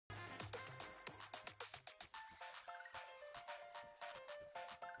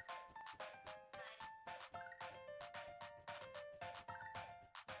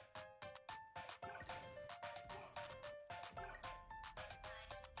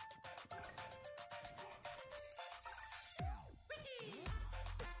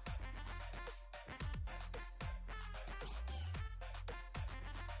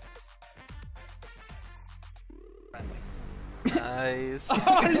Nice.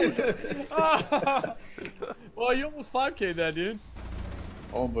 Well, you almost 5K'd that, dude.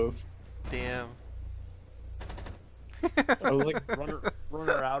 Almost. Damn. I was like,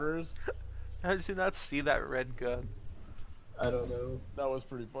 runner outers. How did you not see that red gun? I don't know. That was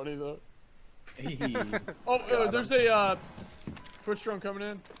pretty funny though. Hey. Oh, there's a Twitch drone coming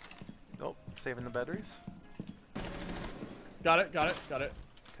in. Nope, saving the batteries. Got it. Okay.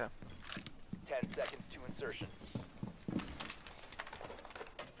 10 seconds to insertion.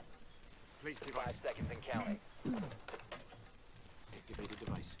 Please 5 seconds and counting. activate the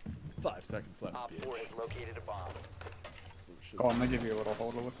device. 5 seconds left. Op 4 has located a bomb. Go on, I'm gonna give you a little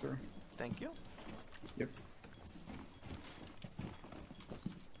hole to look through. Thank you. Yep.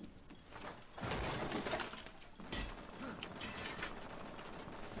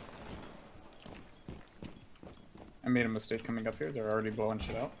 I made a mistake coming up here. They're already blowing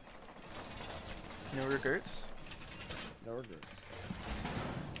shit out. No regrets. No, we're good.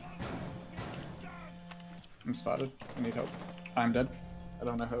 I'm spotted. I need help. I'm dead. I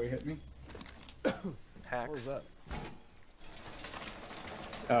don't know how he hit me. What was Hacks. that?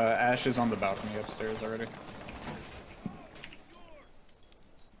 Ash is on the balcony upstairs already.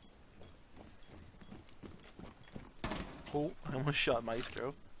 Oh, I almost shot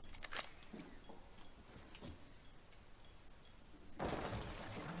Maestro.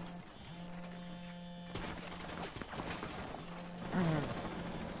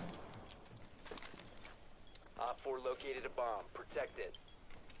 Op 4 located a bomb. Protect it.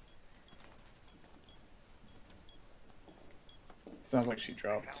 Sounds like she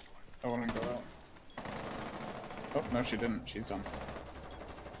dropped. I want to go out. Oh, no, she didn't. She's done.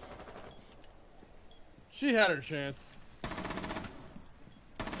 She had her chance.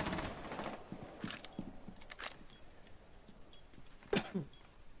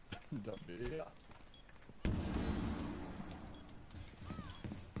 Dumb idiot.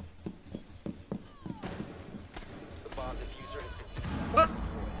 The bomb diffuser has been What?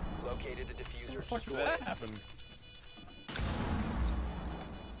 located. A How the diffuser fuck did destroyed. that happen?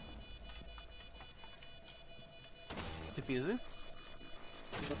 Diffuser.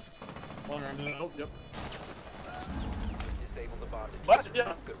 One round. Nope. Yep. Disable the bomb diffuser. What?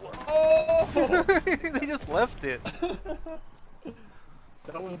 Yeah. Good work. Oh! They just left it.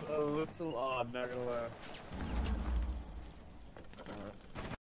 That was a little odd, not gonna lie.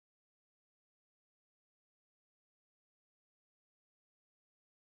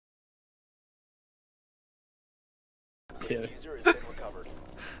 The Yeah. diffuser has been recovered.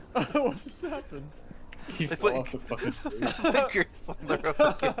 What just happened? He They fell put- off the fucking roof. Fingers on the roof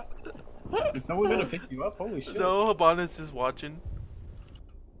again. Is someone gonna pick you up? Holy shit. No, Habana's just watching.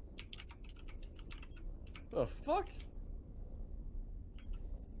 The fuck?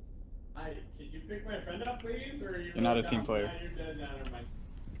 Hi, can you pick my friend up, please? Or You're not a team player. You're dead now, never mind.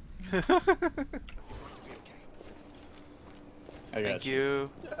 I got Thank you.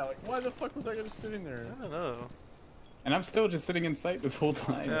 you. Yeah, like, why the fuck was I just sitting there? I don't know. And I'm still just sitting in sight this whole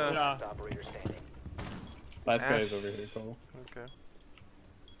time. Yeah. Yeah. Operator standing. Last guy is Ash. over here, Cole. Okay.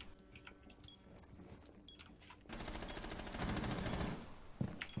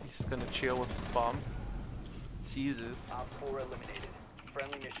 He's just gonna chill with the bomb. Jesus. Op 4 eliminated.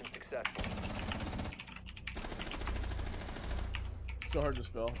 Friendly mission successful. So hard to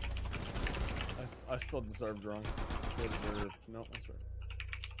spell. I spelled deserved wrong. Deserved. No, that's right.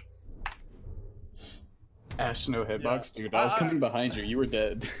 Ash, no hitbox, Yeah. dude. I was coming behind you. You were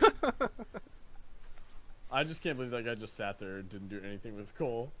dead. I just can't believe that guy just sat there and didn't do anything with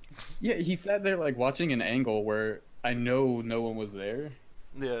Cole. Yeah, he sat there like watching an angle where I know no one was there.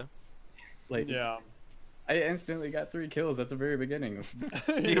 Yeah. Like, Yeah. I instantly got 3 kills at the very beginning.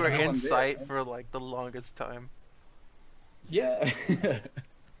 You were No in one sight there. for like the longest time. Yeah.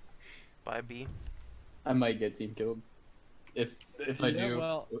 Bye, B. I might get team killed. If I Yeah, do,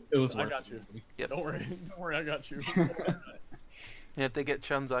 well, it was I worth got it. you. Yep. Don't worry. Don't worry, I got you. Yeah, if they get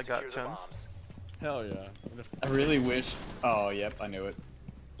chuns, I got Secure the chuns. bombs. Hell yeah. And if- I really wish. Oh, yep, I knew it.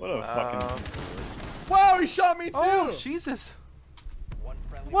 What a fucking. Wow, he shot me too! Oh, Jesus. One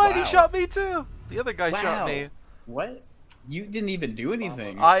friendly What? He Wow. shot me too. The other guy shot Wow. me. What? You didn't even do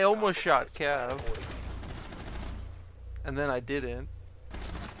anything. I almost shot Cav, and then I didn't.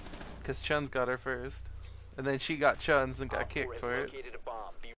 Because Chun's got her first. And then she got Chun's and got Op 4 kicked has for it. located a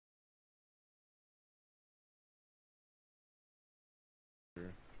bomb. Be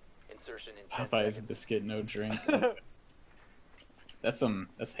insertion in 10 Popeye's seconds. biscuit, no drink. That's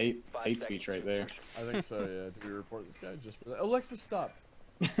hate speech right there. I think so, yeah. Did we report this guy just for that? Alexa, stop.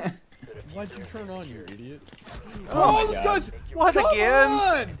 The Why'd diffuser you is turn on, you secured. idiot? Oh my this God. guy's. Make your What way Come again?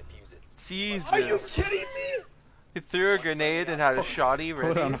 on! and defuse it. Jesus. Are you kidding me? He threw a grenade and had a shotty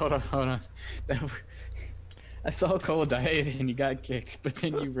ready. Hold on. I saw Cole die and you got kicked, but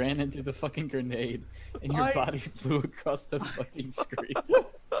then you ran into the fucking grenade and your body flew across the fucking screen.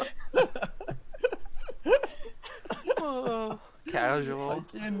 Oh, casual.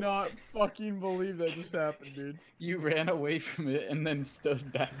 I cannot fucking believe that just happened, dude. You ran away from it and then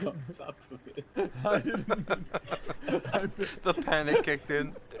stood back on top of it. I didn't. The panic kicked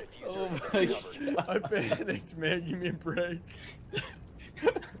in. Oh my god. I panicked, man. Give me a break.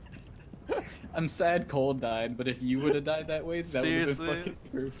 I'm sad Cole died, but if you would have died that way, that would have been Seriously? fucking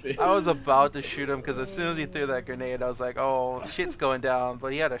perfect. I was about to shoot him because as soon as he threw that grenade, I was like, oh, shit's going down.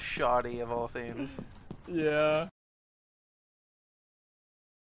 But he had a shotty of all things. Yeah.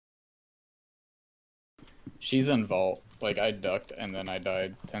 She's in vault. Like, I ducked and then I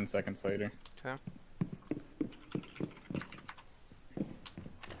died 10 seconds later. Okay.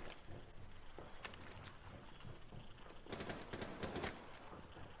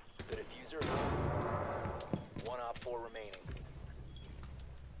 The diffuser. 1 op 4 remaining.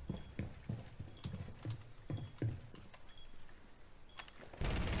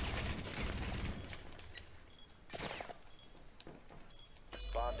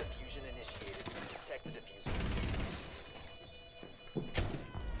 Bomb diffusion initiated. Protect the diffuser.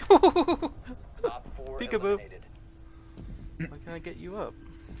 Op 4 Peekaboo. eliminated. Why can't I get you up?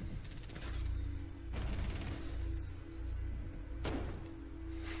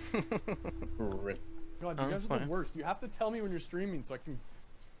 Rip. God, Oh, you guys that's are the fine. worst. You have to tell me when you're streaming so I can.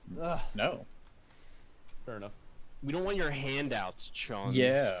 No. Fair enough. We don't want your handouts, Chons.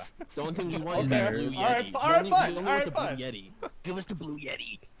 Yeah. The only thing we want Okay. is the blue Alright, Yeti. alright, We fine, only alright, want the fine. blue Yeti. Give us the blue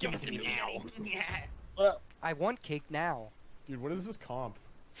Yeti. Give it to me now. I want cake now. Dude, what is this comp?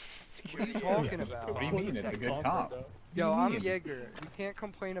 What are you talking about? What do you What mean? is It's a this good right comp. now? Yo, I'm mean? Jaeger. You can't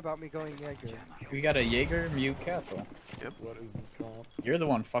complain about me going Jaeger. We got a Jaeger Mute Castle. What is this comp? You're the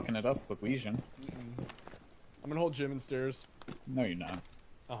one fucking it up with Legion. I'm gonna hold Jim in stairs. No, you're not.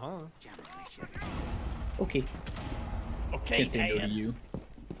 Uh-huh. Okay. Okay, Can't say no to you.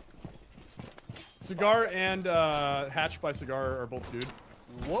 Cigar and Hatch by Cigar are both dude.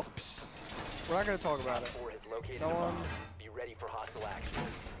 Whoops. We're not gonna talk about Op it. 4 has located Go a bomb. on. Be ready for hostile action.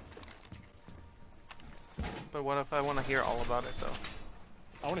 But what if I want to hear all about it, though?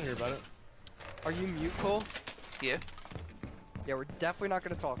 I want to hear about it. Are you mute, Cole? Yeah. Yeah, we're definitely not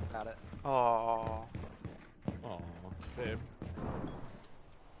gonna talk about it. Oh. Aw, babe.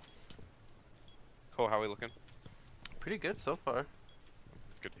 Cole, how are we looking? Pretty good so far.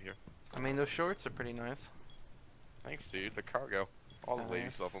 It's good to hear. I mean, those shorts are pretty nice. Thanks, dude. The cargo. All the ladies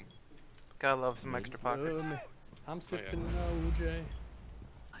Nice. love them. Gotta love some extra pockets. I'm sipping OJ.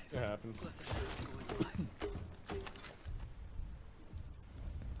 It happens.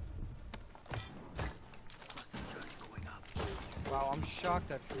 Wow, I'm shocked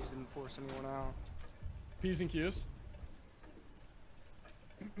that Freeze didn't force anyone out. P's and Q's.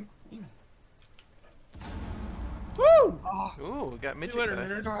 Woo! Ooh, we got See midget you later, guy.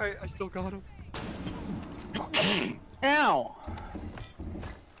 nerd. Alright, I still got him. Ow!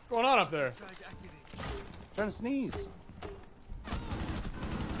 What's going on up there? Trying to sneeze.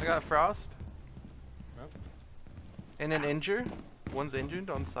 I got Frost. Yep. And an injure. One's injured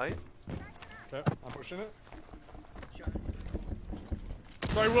on site. Okay, I'm pushing it.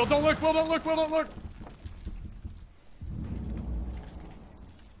 Sorry, Will, don't look, Will, don't look, Will, don't look!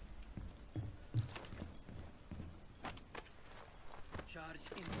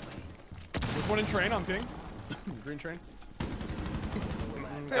 There's one in train on ping. Green train.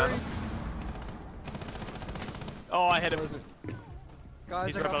 Got him. Oh, I hit him. Guys,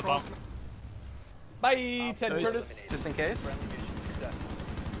 He's I right got above bomb. Frost. Bye, Ted Nice. Curtis. Just in case. Friendly mission successful.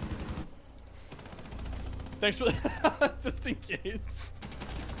 Thanks for just in case.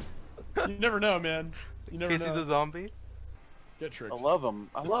 You never know, man. You In never case know. he's a zombie. Get tricked. I love them.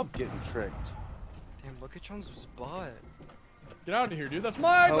 I love getting tricked. Damn, look at Jones' butt. Get out of here, dude. That's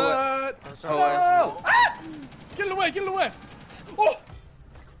my Oh, butt. Oh, No! sorry. Ah! Get it away! Get it away! Oh!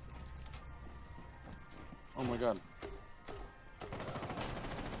 Oh my god.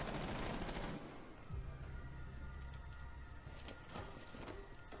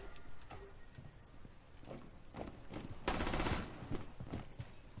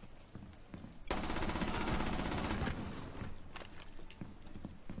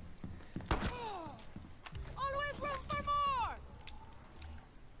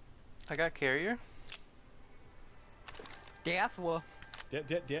 I got carrier. Deathwa.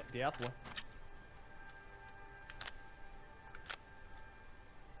 Deathwa.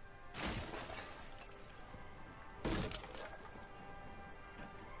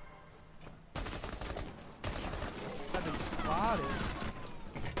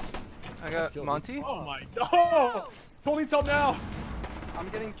 got Monty. Oh my god! Cole needs help now! I'm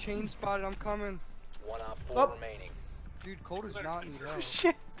getting chain spotted. I'm coming. 1 op 4 Up. remaining. Dude, Cole does not need help.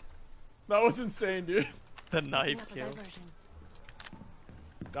 Shit. That was insane, dude. The knife kill.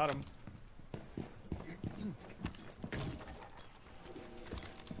 Got him.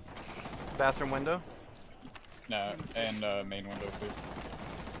 Bathroom window. No, and main window too.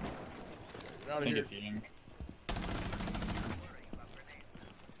 Get out I of think here. it's Ying.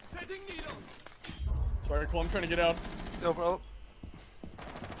 Sorry, Cole, I'm trying to get out. Oh, bro.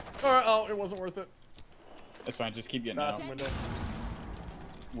 Alright, oh, it wasn't worth it. It's fine, just keep getting out. Bathroom window.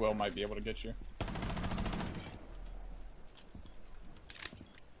 Will might be able to get you.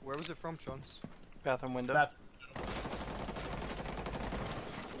 Where was it from, Chunks? Bathroom window. Bathroom.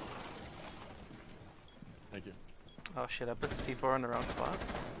 Thank you. Oh shit! I put the C4 in the wrong spot.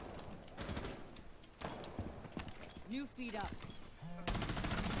 New feet up.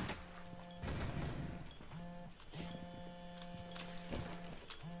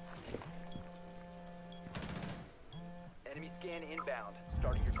 Enemy scan inbound.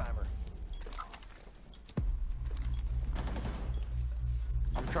 Starting your timer.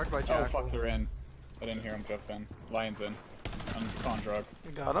 I'm tracked by Oh Jack. fuck, they're in. I didn't hear him jump in. Lion's in. On drug.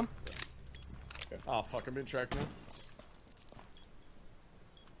 You got him. Oh fuck, I'm being tracked now.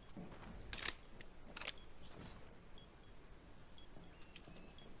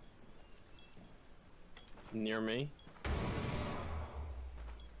 Near me.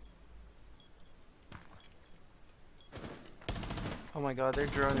 Oh my god, they're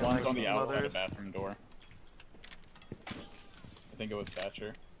droning One's like on the outside mothers. of bathroom door. I think it was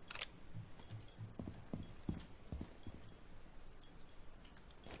Thatcher.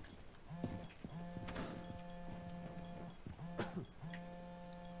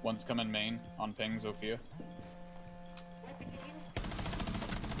 One's coming main on ping, Zofia.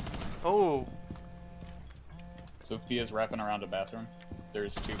 Oh, Sophia's wrapping around a bathroom.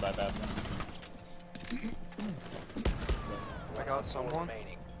 There's two by bathroom. I got someone.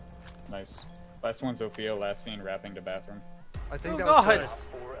 Remaining. Nice. Last one, Sophia, last seen wrapping to bathroom. I think oh that god! was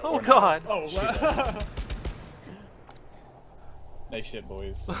Oh god! Oh, Nice shit,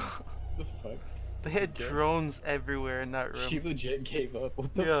 boys. The fuck? They had drones everywhere in that room. She legit gave up.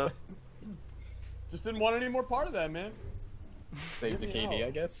 What the Yeah. fuck? Just didn't want any more part of that, man. Save the Give me KD, help.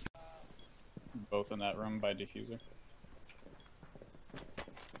 I guess. Both in that room by diffuser.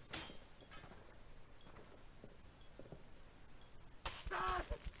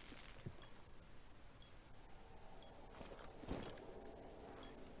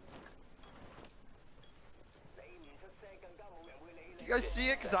 You guys see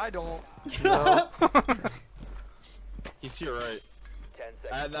it? Cause I don't. No. He's to your right. 10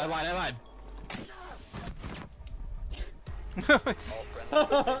 seconds. I lied.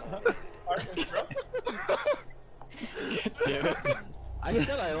 Damn it. I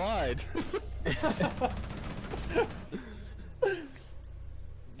said I lied.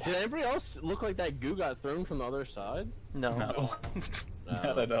 Did anybody else look like that goo got thrown from the other side? No. No.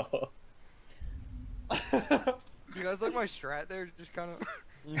 Not at all. You guys like my strat there? Just kind of.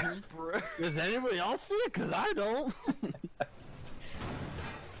 Does anybody else see it? Cause I don't.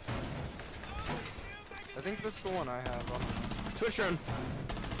 I think that's the one I have. Twitch run.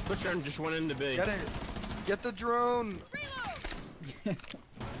 Twitch run just went into B. Get it. Get the drone.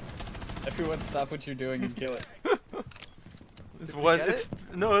 Everyone stop what you're doing and kill it. It's Did we one. get It's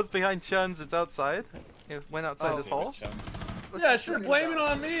no. It's behind Chun's. It's outside. It went outside Oh, this okay. hall. Let's Yeah, just sure, bring it blame it down.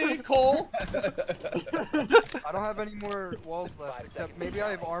 on me, Cole. I don't have any more walls left, except maybe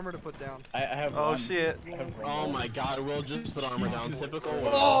I have armor to put down. I have Oh one. shit! I have Oh my god, Will just put armor down. Typical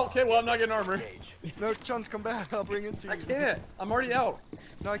Will. Oh, okay, well I'm not getting armor. Engage. No, Chuns, come back. I'll bring it to you. I can't. I'm already out.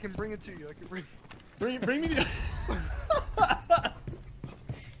 No, I can bring it to you. I can bring. Bring me the.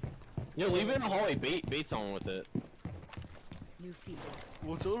 Yo, leave it in the hallway. Bait's on with it. New feet.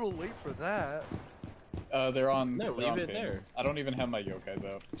 Well, it's a little late for that. They're on. No, they're leave on it ping. there. I don't even have my yokais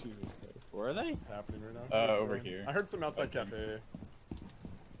out. Jesus Christ. Where are they? What's happening right now? Over here. I heard some outside cafe.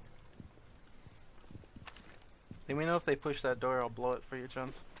 Let me know if they push that door. I'll blow it for you,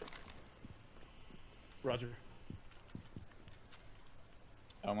 Chun's. Roger.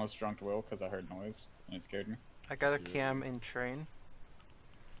 I almost drunked Will because I heard noise and it scared me. I got a cam in train.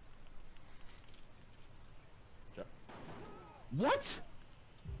 What?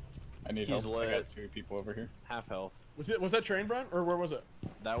 I need He's help. I got lit. 2 people over here. Half health. Was that train, Brian? Or where was it?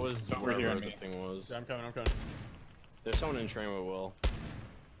 That was over wherever here, the me. thing was. Yeah, I'm coming. There's someone in train with Will.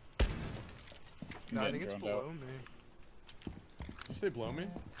 I'm No, I getting think it's droned below out. me. Did you say blow me?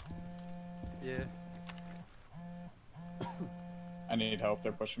 Yeah. I need help.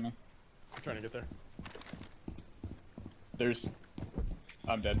 They're pushing me. I'm trying to get there.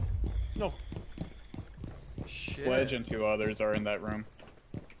 I'm dead. No. Shit. Sledge and 2 others are in that room.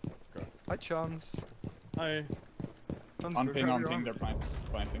 Hi, chums. Hi. Chums, On go ping, grab on your ping, armor. they're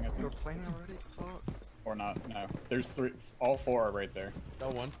planting, I You're think. playing already? Fuck. Or not, no. There's 3, all 4 are right there.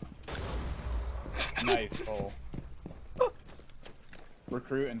 Got one. Nice hole.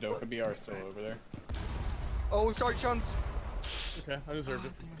 Recruit and Dokkaebi are still over there. Oh, sorry, chums. Okay, I deserved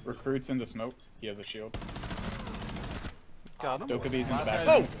it. Recruit's in the smoke. He has a shield. Got him. Dokkaebi's in the back.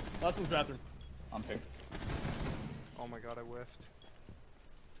 Oh! Last one's bathroom. On ping. Oh my god, I whiffed.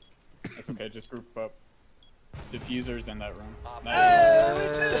 That's okay, just group up. Diffuser's in that room. Hey, we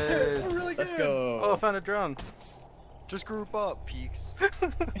did it! Nice. We're really Let's good. go. Oh, I found a drone. Just group up, peaks.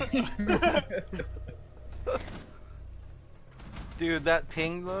 Dude, that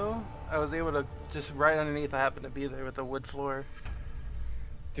ping though, I was able to just right underneath. I happened to be there with the wood floor.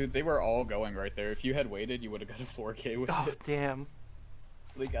 Dude, they were all going right there. If you had waited, you would have got a 4K with Oh it. damn.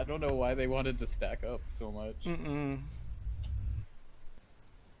 Like, I don't know why they wanted to stack up so much. Mm-mm.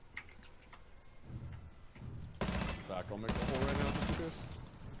 Back, I'll make the hole right now just because.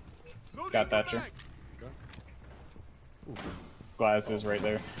 Got Thatcher. Okay. Glass is right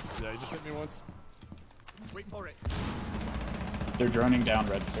there. Yeah, he just hit me once. Wait for it. They're droning down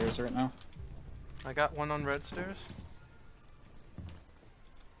red stairs right now. I got one on red stairs.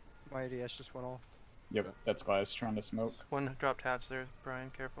 My ADS just went off. Yep, that's Glass trying to smoke. One dropped hatch there, Brian.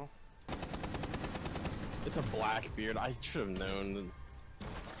 Careful. It's a black beard. I should have known.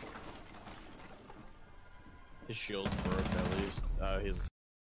 His shield broke at least. His.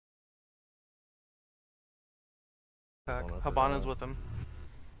 Back. Oh, no, Habana's with him.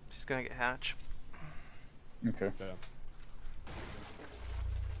 She's gonna get hatch. Okay. Yeah.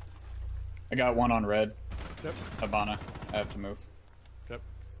 I got one on red. Yep. Habana. I have to move. Yep.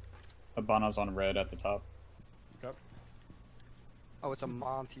 Habana's on red at the top. Okay. Oh, it's a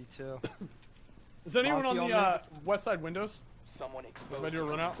Monty too. Is anyone on Monty the on west side windows? Someone Am exposed. I do a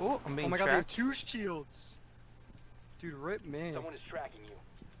run out? Oh, I'm Oh being my god, they have tracked. 2 shields. Dude, rip me. Someone is tracking you.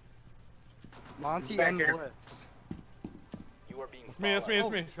 Monty back and here. Blitz. You are being It's me, it's me, it's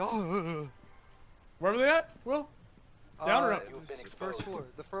Oh, me. God. Where were they at? Will? Down or up? You have been First exposed. floor.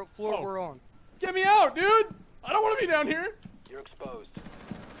 The floor Oh. we're on. Get me out, dude! I don't want to be down here. You're exposed.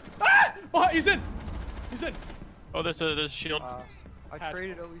 Ah! Oh, he's in. He's in. Oh, there's a shield. I Hatch.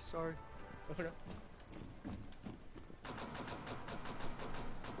 traded Owie, sorry. That's okay.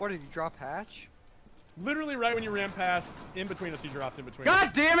 What, did you drop hatch? Literally right when you ran past, in between us, he dropped in between.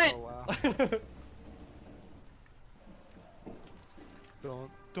 God damn it! Oh wow.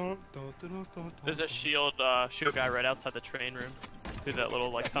 There's a shield guy right outside the train room, through that little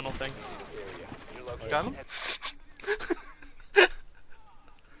like tunnel thing. Area. You're located. Got him?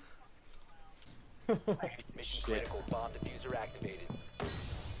 Mission critical. Bomb diffuser activated.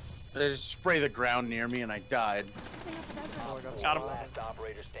 They just spray the ground near me and I died. Oh, I got Got him. Last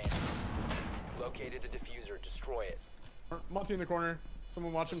operator standing. Located the diffuser. Destroy it. Monty in the corner.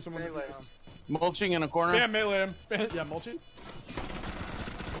 Someone watch him. Someone. Melee defuse. him. Mulching in a corner. Spam melee him. Spam. Yeah, mulching.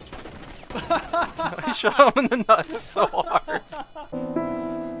 I shot him in the nuts so hard.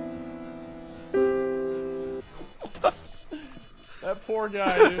 That poor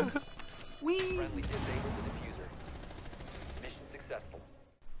guy, dude. Whee! Friendly disabled the diffuser. Mission successful.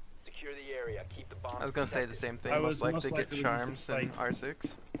 Secure the area. Keep the bomb. I was gonna say the same thing. I Most was likely most to get likely to use charms a in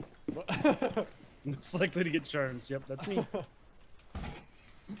spike. R6. Most likely to get charms. Yep, that's me.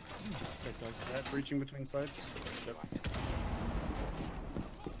 Makes sense. That breaching between sides. Yep.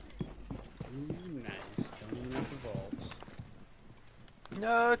 Ooh, nice. Don't even have the vault.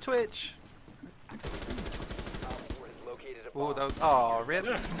 No Twitch. Op 4 has located a Oh, bomb. that was. Oh, rip.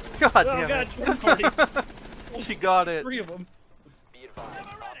 Yeah. God Oh damn god, it. charm party. She got it. 3 of them. Be advised.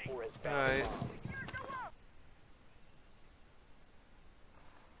 Op 4 has found Alright. a bomb.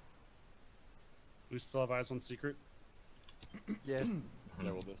 We still have eyes on secret. Yeah.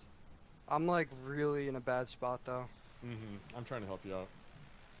 Yeah, we'll just. I'm like really in a bad spot though. I'm trying to help you out.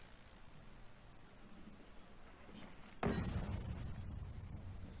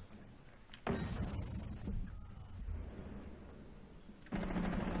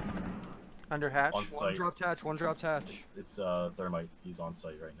 Under hatch. On One site. dropped hatch, one dropped hatch. It's Thermite. He's on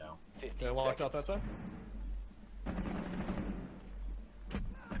site right now. 15 Okay, locked out seconds. that side.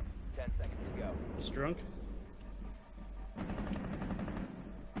 10 seconds to go. He's drunk. 5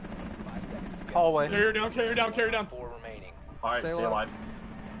 seconds to go. Hallway. Carry down, carry down, carry down. 4 remaining. Alright, Stay stay alive. alive.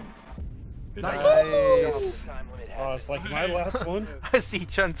 Good Nice. night. Nice. Time limit has Oh, it's been like my last one. I see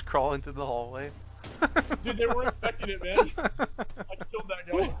Chun's crawling through the hallway. Dude, they weren't expecting it, man. I killed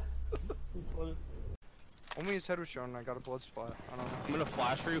that guy. his head was shown and I got a blood spot. I don't know. I'm gonna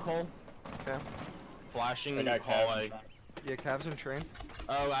flash for you, Cole. Okay. Flashing I got hallway. Yeah, cabs and train.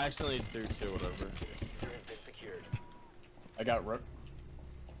 Oh, I accidentally threw two, whatever. Diffuser has been secured. I got Rook.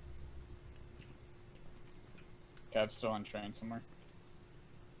 Cav's still on train somewhere.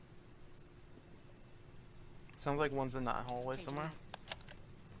 Sounds like one's in that hallway somewhere.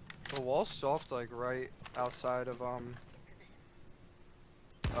 The wall's soft, like right outside of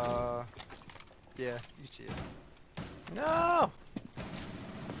yeah, you see it. No!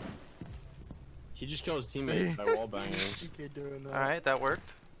 He just killed his teammate by wall banging. You keep doing that. Alright, that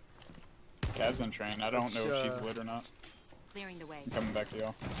worked. Cav's on train. I don't know if she's lit or not. Clearing the way. I'm coming back to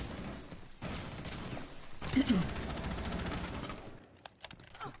y'all.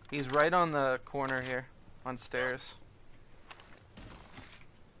 He's right on the corner here, on stairs.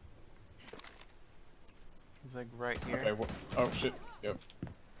 He's like right here. Okay, oh shit. Yep.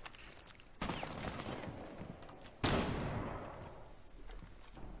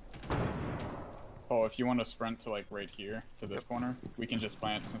 Oh, if you want to sprint to like right here, to this corner, we can just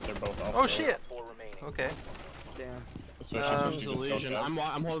plant since they're both off. Oh shit! Okay. Damn. Especially since you just Legion. killed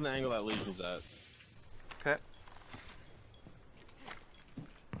Cav. I'm holding the angle that Legion's at. Okay.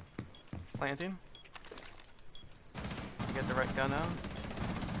 Planting. Get the right gun out.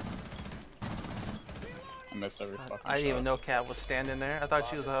 I missed every fucking I didn't even shot. know Cat was standing there. I thought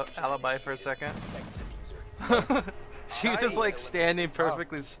she was a alibi for a second. She was just like standing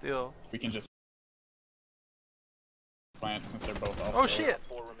perfectly still. We can just plant since they're both off. Oh shit!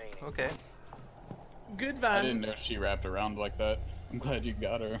 Okay. I Good van. didn't know she wrapped around like that. I'm glad you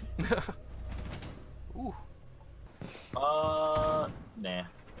got her. Ooh. Nah. I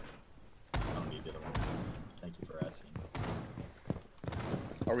don't need the other one. Thank you for asking.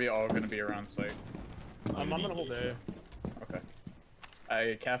 Are we all gonna be around site? I'm gonna hold A. Okay.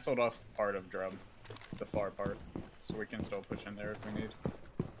 I castled off part of Drum, the far part, so we can still push in there if we need.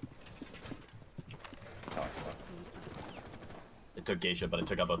 Oh, fuck. It took Geisha, but I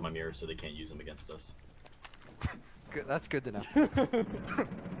took out both my mirrors so they can't use them against us. Good, that's good to know.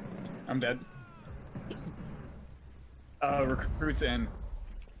 I'm dead. Recruit's in.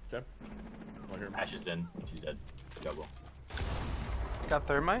 Okay. Ash is in. She's dead. Juggle. Got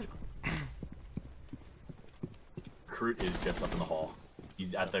thermite? Recruit is just up in the hall.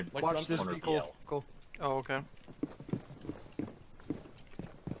 He's at the Watch this corner be of cool. PL. Cool. Oh, okay.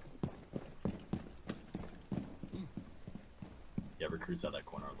 Yeah, recruit's at that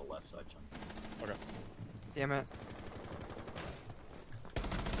corner on the left side, John. Okay. Damn it.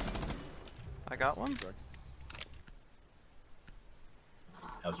 I got one.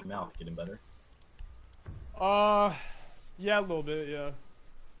 How's your mouth? Getting better? Yeah, a little bit, yeah.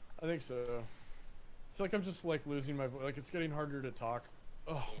 I think so. I feel like I'm just like losing my voice. Like it's getting harder to talk.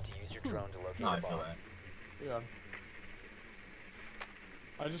 Oh. Need to use your drone to locate No, I the feel bomb. that. Yeah.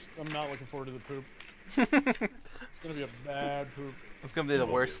 I'm not looking forward to the poop. It's gonna be a bad poop. It's gonna be the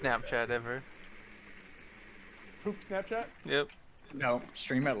worst Snapchat ever. Poop Snapchat? Yep. No,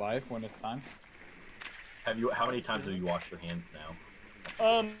 stream it live when it's time. How many times have you washed your hands now?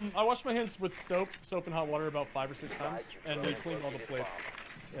 I washed my hands with soap and hot water about 5 or 6 times, and they cleaned all the plates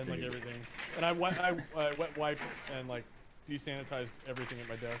and like everything. And I wet wiped and like desanitized everything at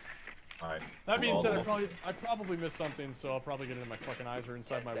my desk. Alright. That being said, I probably missed something, so I'll probably get it in my fucking eyes or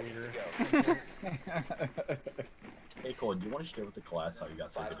inside my wiener. Hey Cole, do you want to share with the class how you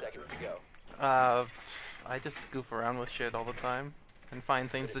got so 5 good at seconds drilling? to go. I just goof around with shit all the time and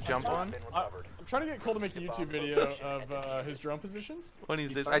find things to jump on. I'm trying to get Cole to make a YouTube video of his drone positions. What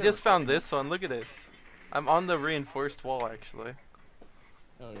is this? I just found this one. Look at this. I'm on the reinforced wall actually.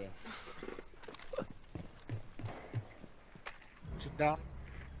 Oh yeah. Sit down.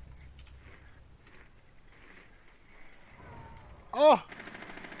 Oh!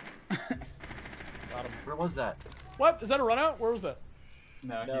 Got him. Where was that? What? Is that a run out? Where was that?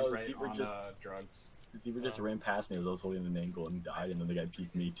 No, No, he's right Zebra on just- drugs. Zebra just ran past me as I was holding an angle and died, and then the guy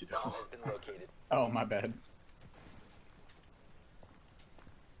peeked me too. Bomb has been located. Oh, my bad.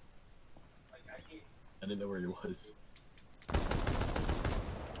 I didn't know where he was.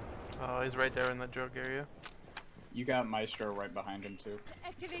 Oh, he's right there in the drug area. You got Maestro right behind him too.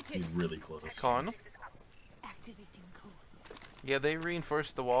 Activated. He's really close. Con? Activating code. Yeah, they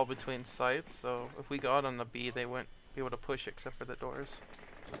reinforced the wall between sites, so if we got on the B, they wouldn't be able to push except for the doors.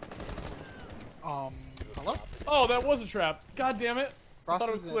 Hello? Oh, that was a trap. God damn it. I thought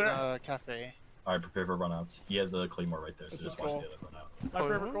it was Frost is clear. in, cafe. Alright, prepare for runouts. He has a claymore right there, so This just is watch cool. the other run out. My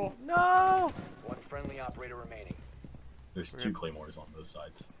favorite goal. No! One friendly operator remaining. There's 2 claymores on both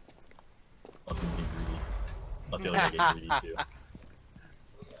sides. Let them get greedy. Let the other guy get greedy too.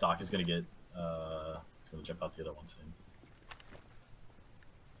 Doc is gonna get gonna jump out the other one soon.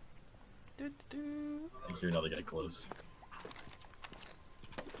 I hear another guy close.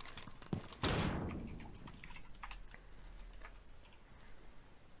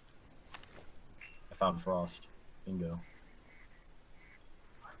 I found Frost. Bingo.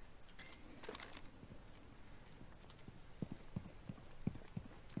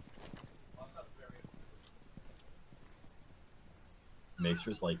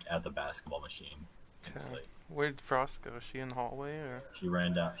 Maester's like at the basketball machine. It's Okay. like, Where'd Frost go? Is she in the hallway or? she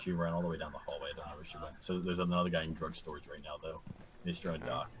ran all the way down the hallway. I don't know where she went. So there's another guy in drug storage right now though. Maester and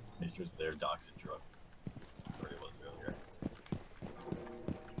Doc. Maester's there, Doc's in drug. Where he was earlier.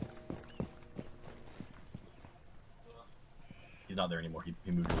 He's not there anymore. He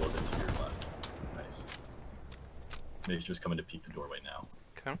moved a little bit to your left. Nice. Maester's coming to peek the doorway now.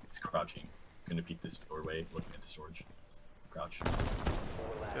 Okay. He's crouching. Gonna peek this doorway, looking at the storage. Crouch.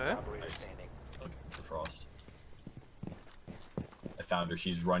 Okay. Nice. Looking for Frost. I found her.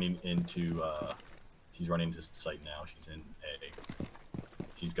 She's running into site now. She's in A.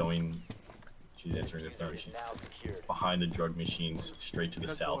 She's entering the third. She's behind the drug machines, straight to the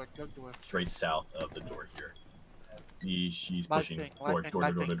south. Straight south of the door here. She's pushing door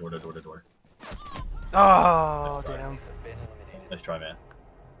to door. Oh, damn. Nice try, man.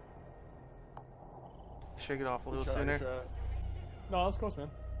 Shake it off a little Good try, sooner. good try. No, that was close, man.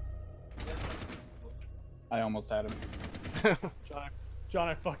 I almost had him. John,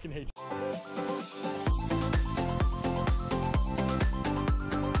 I fucking hate you.